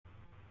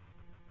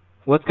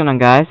What's going on,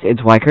 guys? It's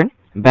Wyqkrn,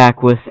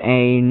 back with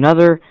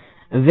another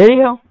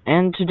video,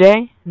 and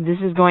today, this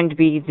is going to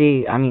be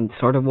the,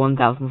 sort of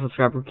 1,000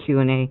 subscriber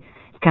Q&A.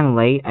 It's kind of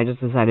late, I just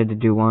decided to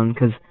do one,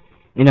 because,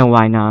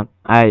 why not?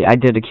 I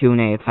did a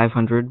Q&A at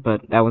 500,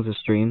 but that was a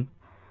stream,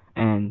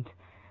 and,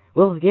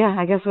 well, yeah,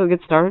 I guess we'll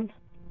get started,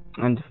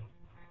 and,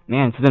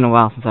 man, it's been a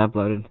while since I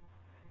uploaded.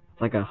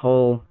 It's like a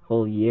whole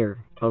year,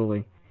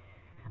 totally.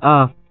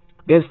 To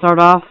start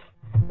off,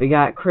 we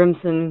got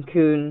Crimson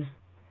Coon.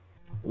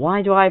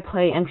 Why do I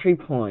play Entry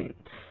Point?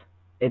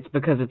 It's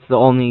because it's the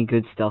only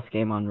good stealth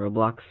game on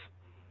Roblox.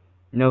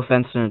 No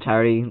offense to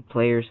entirety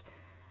players.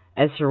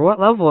 As for what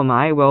level am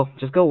I, well,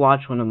 just go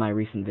watch one of my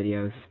recent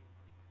videos.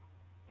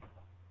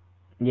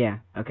 Yeah,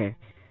 okay.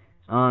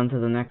 On to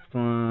the next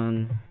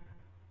one.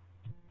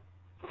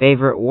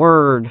 Favorite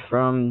word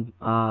from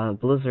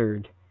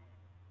Blizzard.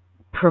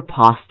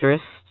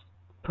 Preposterous,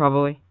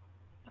 probably,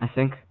 I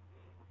think.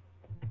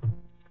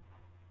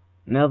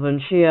 Melvin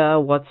Chia,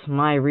 what's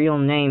my real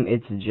name?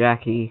 It's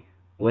Jackie,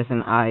 with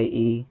an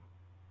IE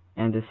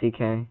and a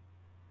CK.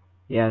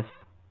 Yes.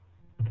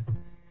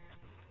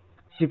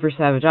 Super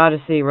Savage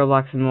Odyssey,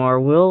 Roblox and more.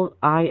 Will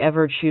I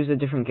ever choose a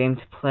different game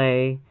to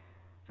play?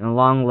 In a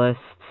long list.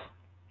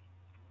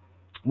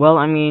 Well,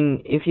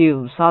 if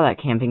you saw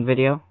that camping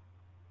video,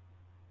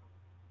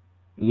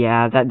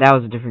 yeah, that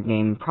was a different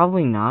game.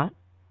 Probably not,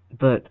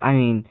 but,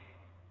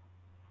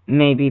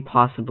 maybe,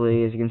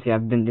 possibly. As you can see,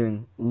 I've been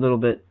doing a little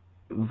bit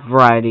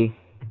variety.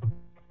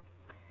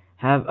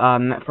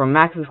 From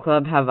Max's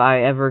Club, have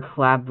I ever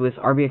collabed with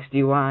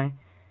RBXDY?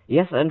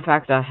 Yes, in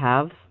fact, I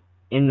have,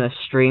 in the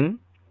stream.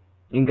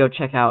 You can go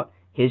check out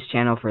his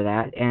channel for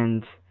that,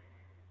 and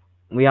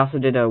we also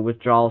did a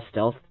withdrawal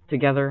stealth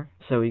together,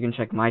 so you can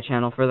check my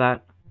channel for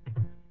that.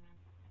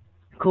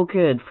 Cool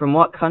Kid, from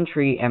what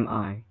country am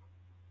I?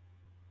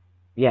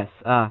 Yes,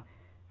 the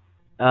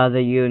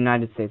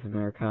United States of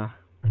America.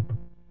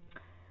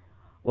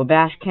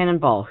 Wabash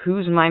Cannonball,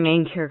 who's my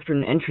main character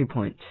in Entry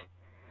Point?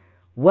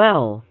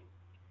 Well,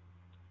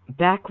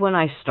 back when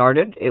I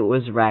started, it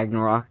was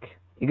Ragnarok.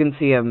 You can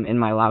see him in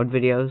my loud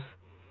videos.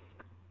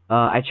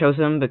 I chose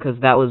him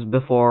because that was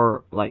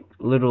before,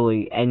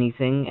 literally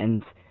anything,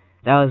 and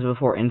that was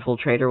before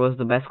Infiltrator was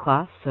the best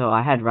class, so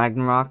I had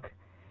Ragnarok.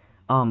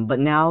 But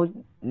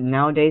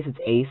nowadays it's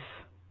Ace,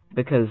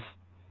 because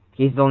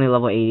he's the only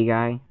level 80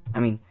 guy.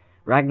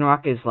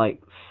 Ragnarok is,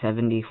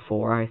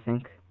 74, I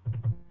think.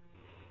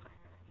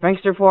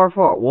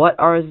 Prankster404,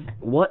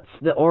 what's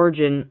the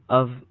origin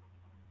of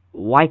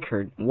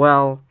Wyqkrn?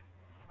 Well,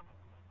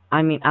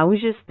 I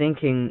was just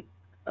thinking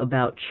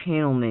about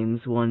channel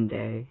names one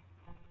day,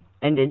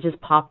 and it just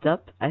popped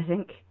up, I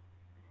think.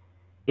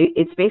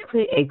 It's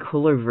basically a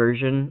cooler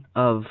version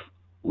of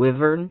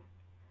Wyqkrn,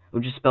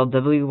 which is spelled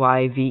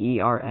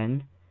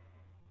W-Y-V-E-R-N,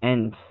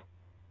 and,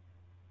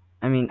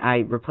 I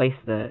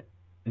replaced the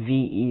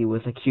V-E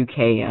with a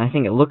Q-K, and I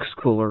think it looks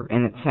cooler,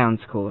 and it sounds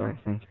cooler,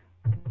 I think.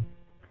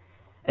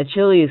 At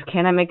Chili's,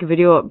 can I make a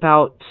video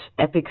about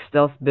epic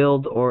stealth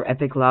build or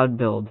epic loud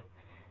build?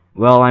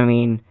 Well,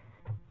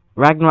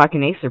 Ragnarok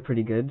and Ace are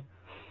pretty good.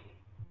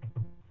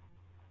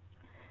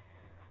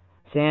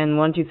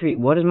 San123,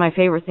 what is my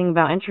favorite thing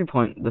about Entry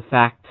Point? The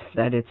fact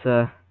that it's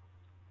a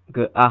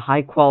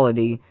high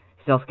quality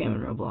stealth game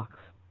in Roblox.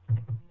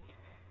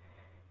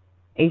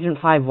 Agent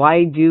 5,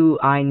 why do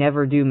I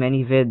never do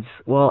many vids?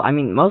 Well,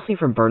 mostly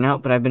for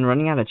burnout, but I've been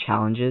running out of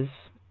challenges.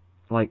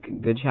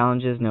 Good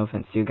challenges, no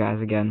offense to you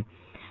guys again.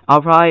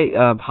 I'll probably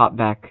hop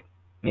back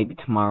maybe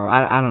tomorrow.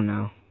 I don't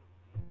know.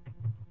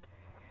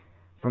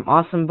 From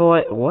Awesome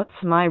Boy,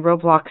 what's my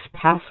Roblox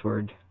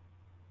password?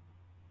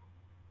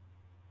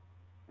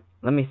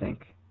 Let me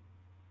think.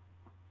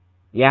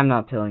 Yeah, I'm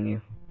not telling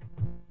you.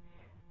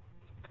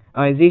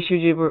 Oh,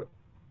 Z-Shujuber...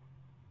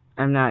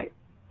 I'm not...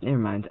 Never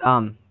mind.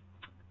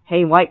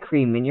 Hey,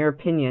 Wyqkrn, in your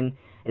opinion,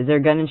 is there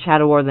a gun in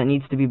Shadow War that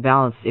needs to be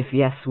balanced? If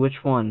yes,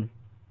 which one?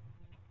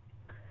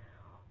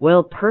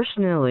 Well,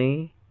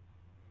 personally...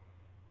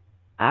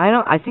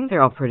 I think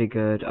they're all pretty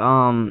good.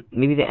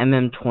 Maybe the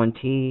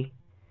MM20.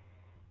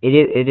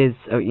 It is,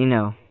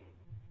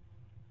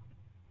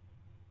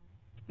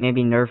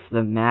 maybe nerf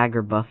the mag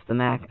or buff the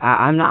mag.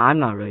 I'm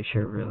not really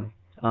sure, really.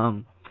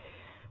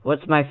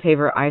 What's my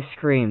favorite ice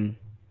cream?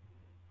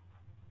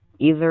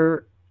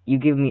 Either you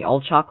give me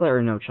all chocolate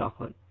or no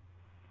chocolate.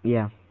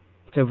 Yeah.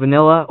 So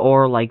vanilla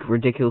or,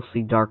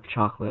 ridiculously dark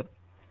chocolate.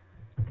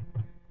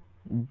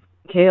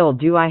 Kale,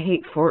 do I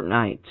hate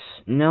Fortnite?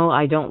 No,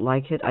 I don't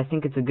like it. I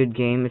think it's a good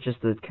game. It's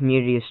just the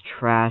community is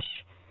trash.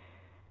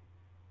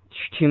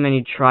 Too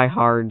many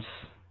tryhards.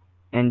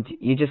 And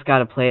you just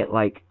gotta play it,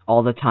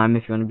 all the time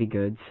if you want to be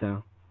good,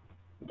 so...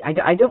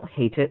 I don't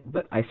hate it,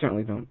 but I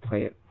certainly don't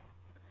play it.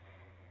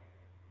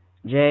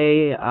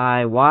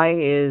 Why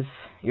is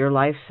your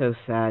life so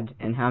sad?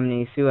 And how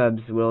many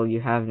suebs will you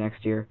have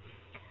next year?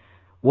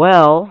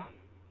 Well...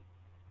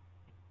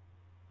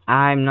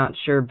 I'm not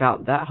sure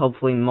about that.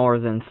 Hopefully more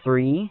than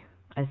 3.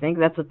 I think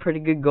that's a pretty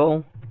good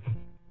goal.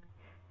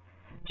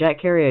 Jack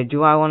Carrier,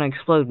 do I want to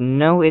explode?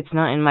 No, it's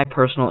not in my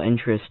personal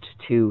interest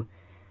to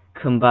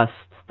combust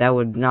That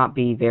would not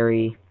be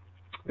very,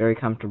 very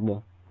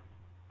comfortable.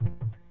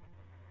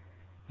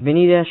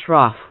 Vinita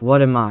Shroff,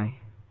 what am I?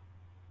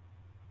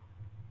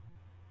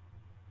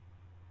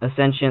 A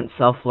sentient,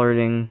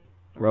 self-flirting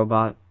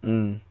robot.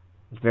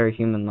 It's very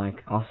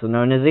human-like. Also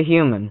known as a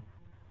human.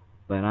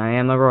 But I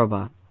am a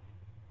robot.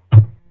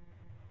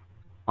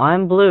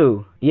 I'm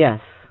blue.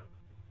 Yes.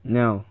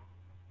 No.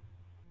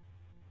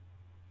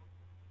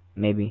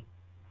 Maybe.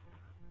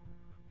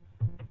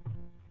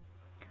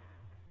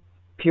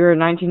 Pure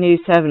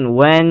 1987.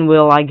 When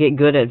will I get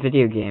good at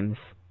video games?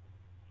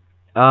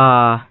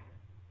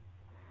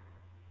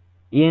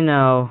 You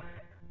know,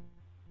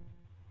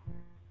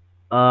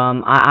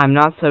 I'm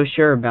not so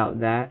sure about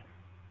that.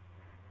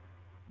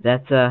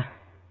 That's an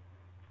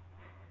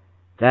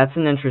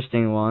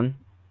interesting one.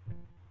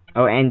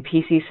 Oh, and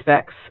PC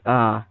specs,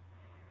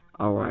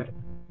 alright.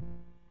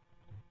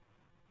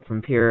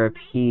 From Pure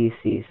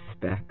PC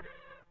specs.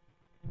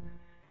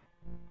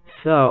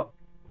 So,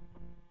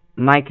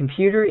 my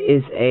computer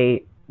is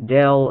a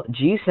Dell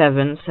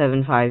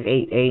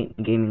G7-7588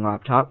 gaming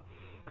laptop.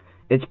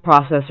 Its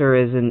processor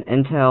is an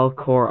Intel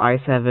Core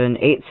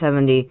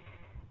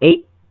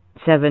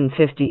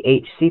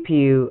i7-8750H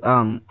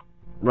CPU,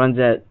 runs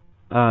at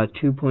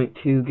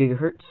 2.2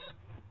 gigahertz.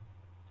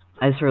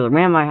 As for the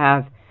RAM I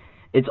have,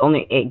 it's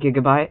only 8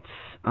 gigabytes.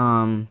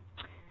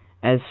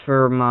 As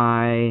for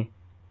my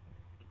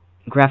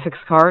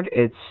graphics card,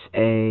 it's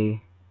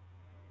a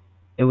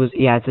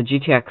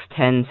GTX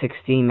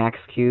 1060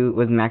 Max-Q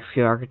with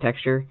Max-Q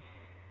architecture.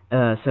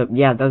 So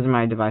yeah, those are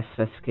my device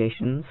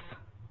specifications.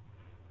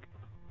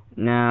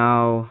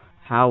 Now,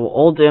 how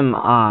old am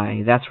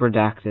I? That's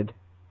redacted.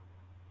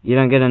 You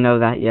don't get to know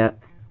that yet.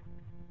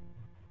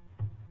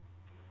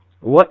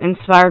 What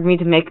inspired me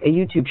to make a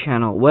YouTube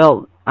channel?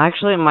 Well,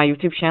 actually, my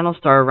YouTube channel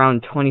started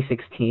around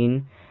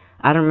 2016.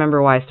 I don't remember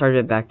why I started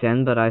it back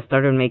then, but I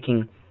started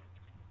making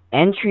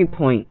entry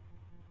point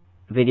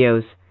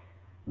videos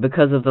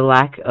because of the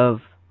lack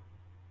of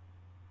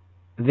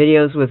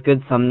videos with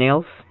good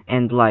thumbnails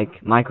and,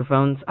 like,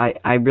 microphones.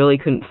 I really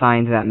couldn't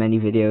find that many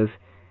videos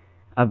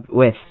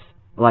with,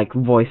 like,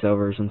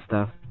 voiceovers and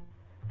stuff.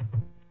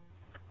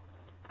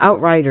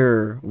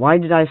 Outrider, why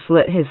did I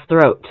slit his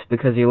throat?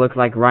 Because he looked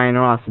like Ryan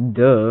Ross,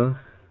 duh.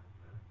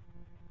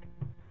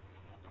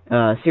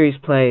 Series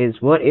plays,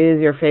 what is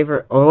your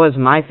favorite, or what was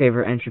my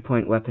favorite entry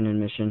point weapon and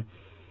mission?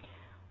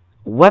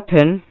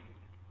 Weapon,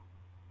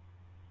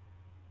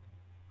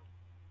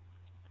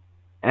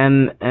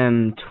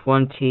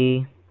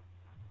 MM20.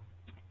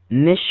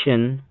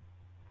 Mission,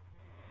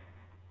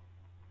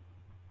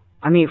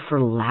 I mean, for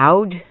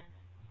loud,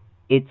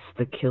 it's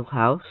the kill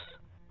house.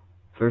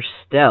 For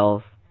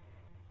stealth,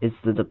 it's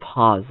the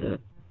deposit.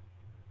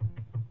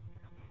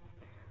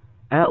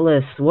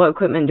 Atlas, what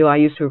equipment do I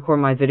use to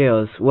record my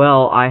videos?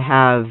 Well, I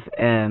have,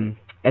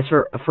 as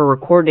for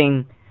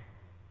recording,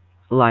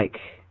 like,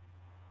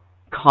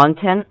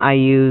 content, I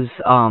use,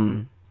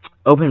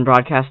 open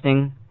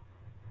broadcasting.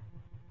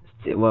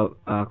 Well,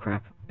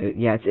 crap.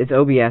 Yeah, it's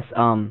OBS,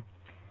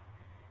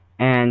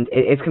 and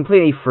it's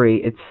completely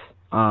free. It's,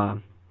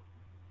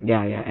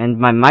 yeah, and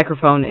my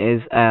microphone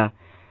is,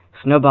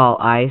 Snowball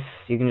Ice.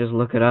 You can just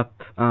look it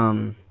up,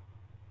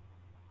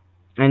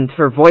 and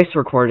for voice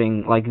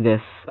recording like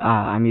this,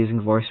 I'm using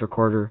voice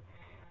recorder.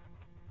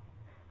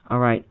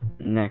 Alright,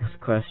 next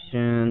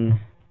question.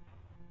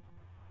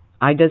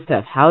 I did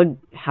stuff. How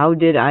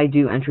did I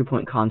do entry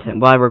point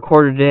content? Well, I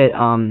recorded it,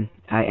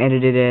 I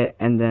edited it,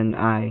 and then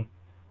I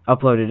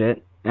uploaded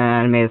it, and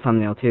I made a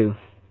thumbnail too.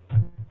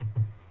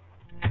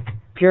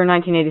 Pure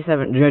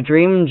 1987,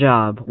 dream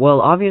job.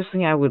 Well,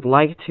 obviously I would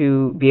like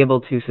to be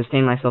able to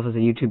sustain myself as a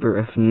YouTuber.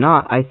 If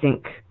not, I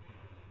think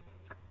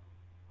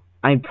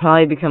I'd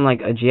probably become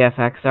like a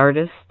GFX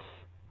artist,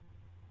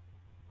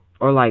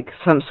 or like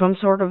some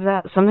sort of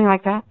that, something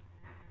like that.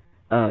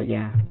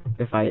 Yeah,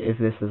 if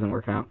this doesn't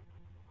work out.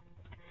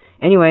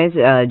 Anyways,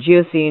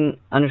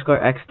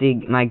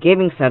 geoscene_xd, my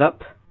gaming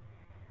setup.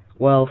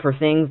 Well, for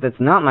things that's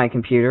not my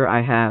computer,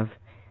 I have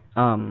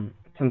some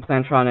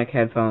Plantronic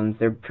headphones.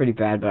 They're pretty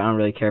bad, but I don't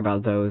really care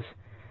about those.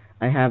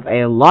 I have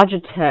a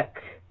Logitech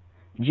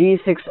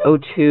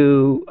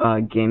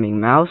G602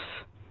 gaming mouse.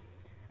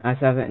 I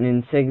have an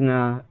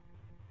Insignia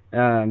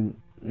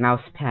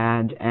mouse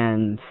pad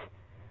and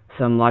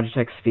some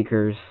Logitech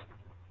speakers.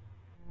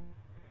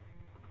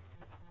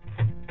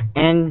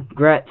 And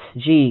Gret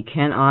G,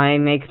 can I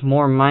make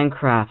more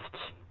Minecraft?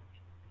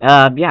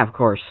 Yeah, of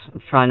course.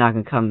 It's probably not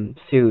gonna come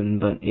soon,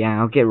 but yeah,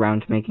 I'll get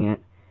around to making it.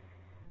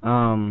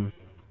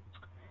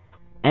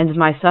 End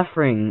my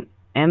suffering.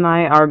 Am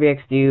I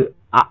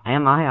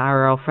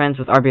IRL friends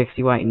with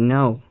RBXDY?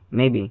 No,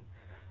 maybe.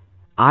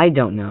 I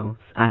don't know.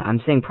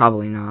 I'm saying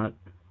probably not.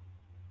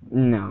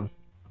 No.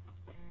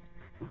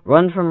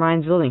 Run from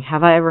Ryan's building.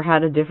 Have I ever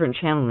had a different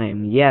channel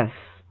name? Yes.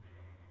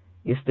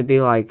 Used to be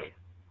like,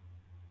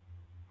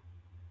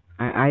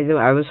 I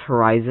was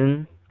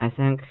Horizon, I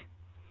think.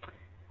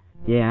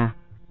 Yeah.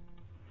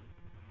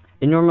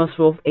 Enormous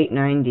Wolf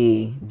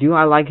 890. Do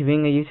I like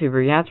being a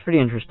YouTuber? Yeah, it's pretty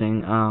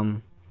interesting.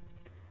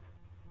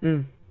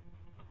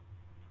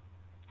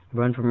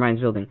 Run from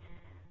Ryan's building.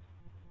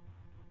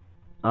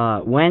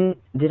 When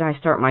did I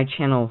start my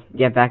channel?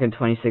 Yeah, back in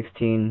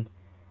 2016.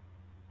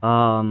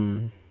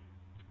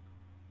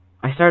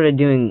 I started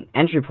doing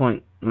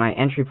my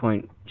entry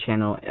point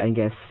channel, I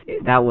guess.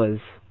 That was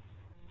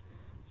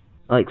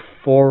like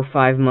 4 or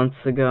 5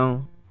 months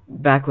ago.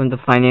 Back when the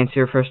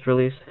Financier first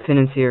released.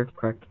 Financier,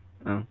 correct.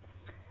 Oh.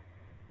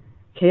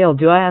 Kale,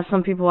 do I have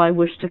some people I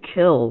wish to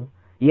kill?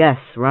 Yes,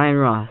 Ryan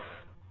Ross.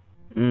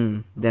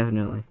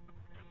 Definitely.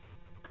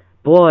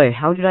 Boy,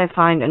 how did I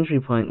find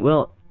entry point?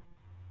 Well,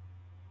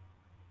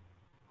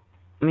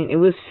 I mean, it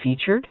was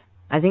featured.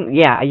 I think,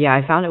 yeah,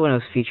 I found it when it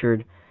was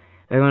featured.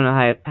 When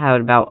I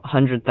had about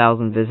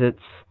 100,000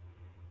 visits.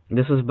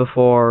 This was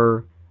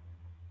before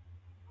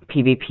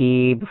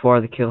PvP,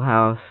 before the Kill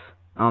House.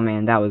 Oh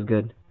man, that was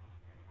good.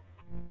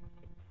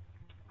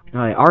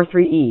 Alright,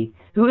 R3E.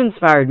 Who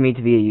inspired me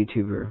to be a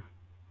YouTuber?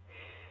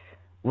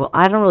 Well,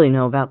 I don't really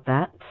know about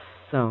that.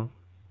 So,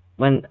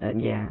 when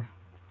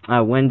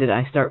did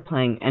I start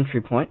playing Entry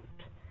Point?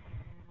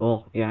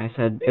 Well, yeah, I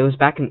said it was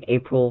back in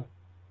April.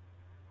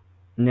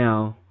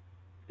 No.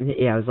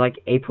 Yeah, it was like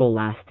April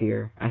last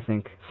year, I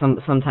think.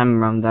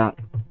 Sometime around that.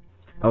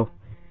 Oh.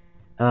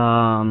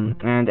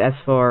 And as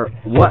for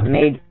what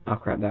made... Oh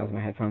crap, that was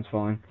my headphones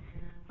falling.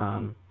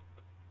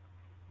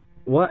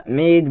 What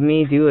made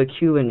me do a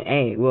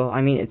Q&A? Well,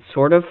 I mean, it's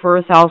sort of for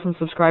 1,000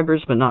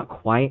 subscribers, but not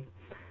quite.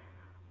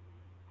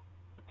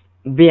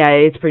 But yeah,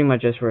 it's pretty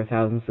much just for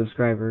 1,000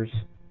 subscribers.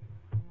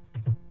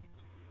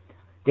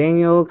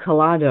 Daniel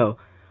Collado.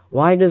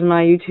 Why does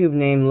my YouTube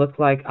name look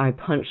like I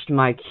punched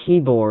my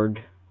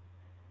keyboard?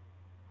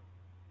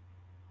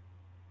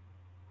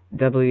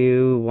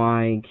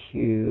 Wyqkr.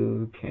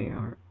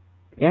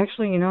 Yeah,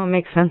 actually, you know, it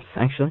makes sense,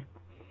 actually.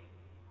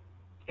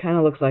 Kind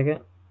of looks like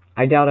it.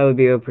 I doubt I would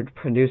be able to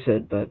produce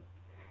it, but,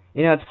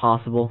 you know, it's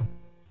possible.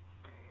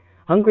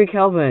 Hungry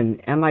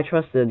Kelvin, am I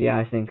trusted? Yeah,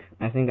 I think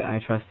I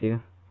trust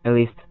you. At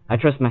least, I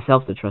trust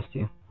myself to trust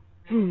you.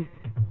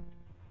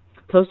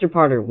 Toaster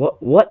Parter,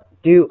 what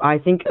do I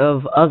think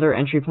of other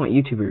entry point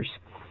YouTubers?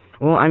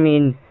 Well, I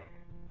mean,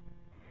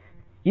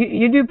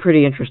 you do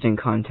pretty interesting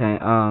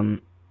content.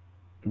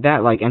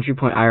 That, like, entry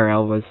point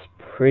IRL was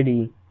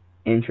pretty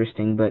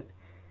interesting, but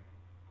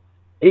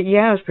it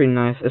was pretty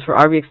nice. As for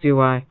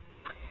RBXDY,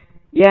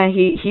 yeah,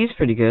 he's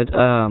pretty good.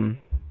 Except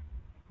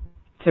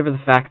for the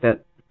fact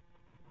that,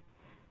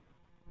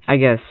 I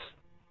guess,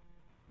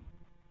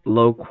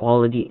 low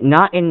quality,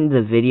 not in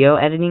the video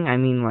editing, I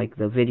mean, like,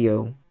 the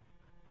video,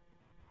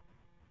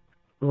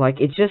 like,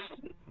 it just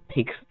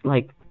takes,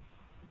 like,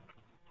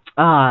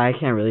 I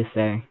can't really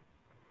say.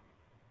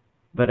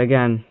 But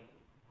again,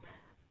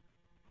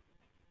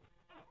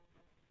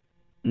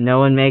 no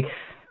one makes,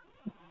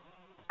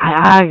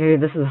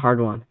 this is a hard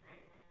one.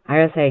 I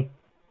gotta say,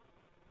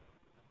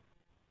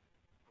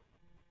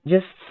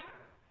 just,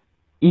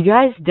 you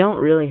guys don't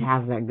really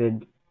have that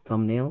good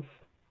thumbnails.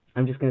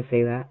 I'm just gonna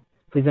say that.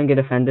 Please don't get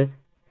offended.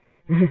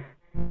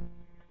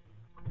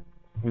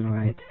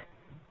 Alright.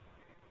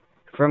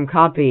 From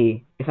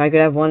Copy, if I could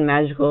have one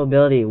magical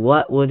ability,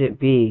 what would it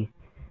be?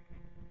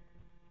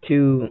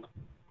 To,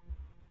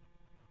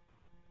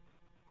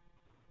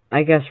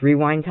 I guess,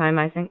 rewind time,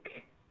 I think?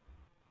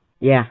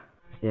 Yeah.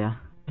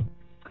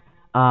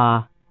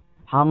 How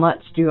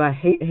much do I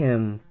hate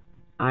him?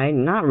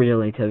 Not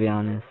really, to be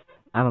honest.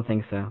 I don't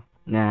think so.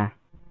 Nah.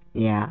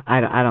 Yeah,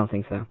 I don't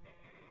think so.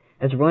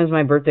 As when's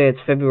my birthday? It's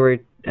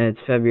February.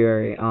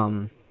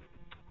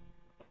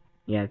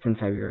 Yeah, it's in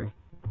February.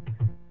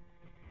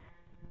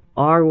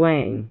 R.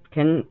 Wayne,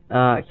 can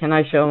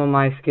I show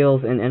my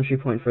skills in entry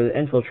point for the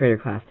infiltrator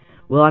class?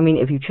 Well, I mean,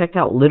 if you checked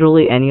out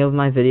literally any of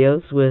my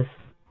videos with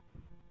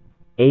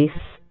Ace,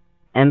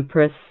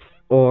 Empress,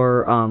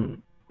 or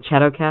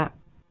Shadowcat,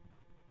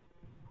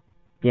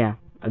 yeah,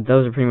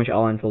 those are pretty much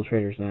all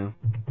infiltrators now.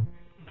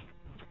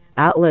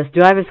 Atlas,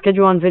 do I have a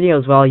schedule on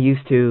videos? Well, I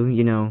used to,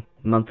 you know,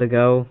 a month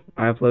ago.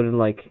 I uploaded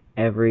like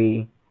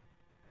every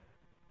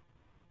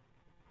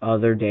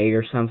other day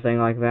or something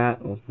like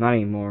that. Well, not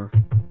anymore.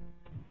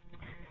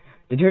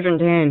 Detergent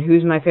Dan,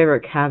 who's my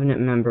favorite cabinet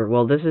member?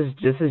 Well, this is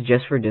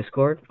just for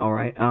Discord.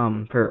 Alright,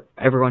 for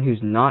everyone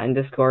who's not in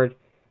Discord,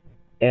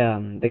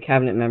 the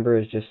cabinet member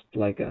is just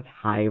like a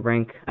high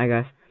rank, I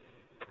guess.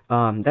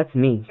 That's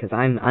me, because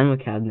I'm a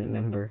cabinet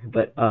member.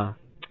 But,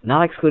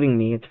 not excluding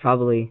me, it's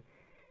probably,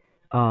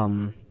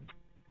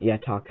 yeah,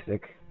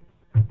 toxic.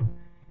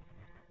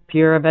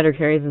 Pure better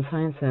carries in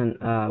science, and,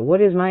 what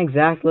is my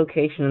exact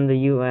location in the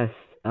U.S.?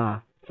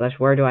 /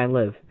 where do I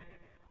live?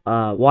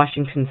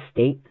 Washington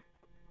State.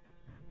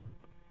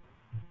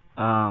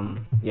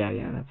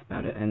 Yeah, that's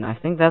about it. And I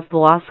think that's the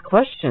last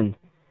question.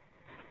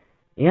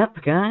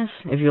 Yep, guys.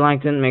 If you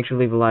liked it, make sure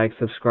to leave a like,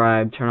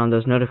 subscribe, turn on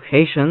those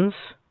notifications,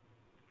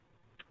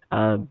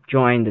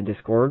 join the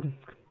Discord,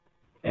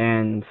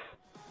 and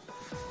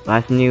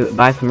buy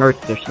some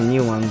merch. There's some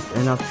new ones,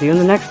 and I'll see you in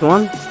the next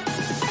one.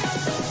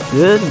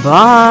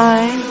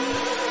 Goodbye.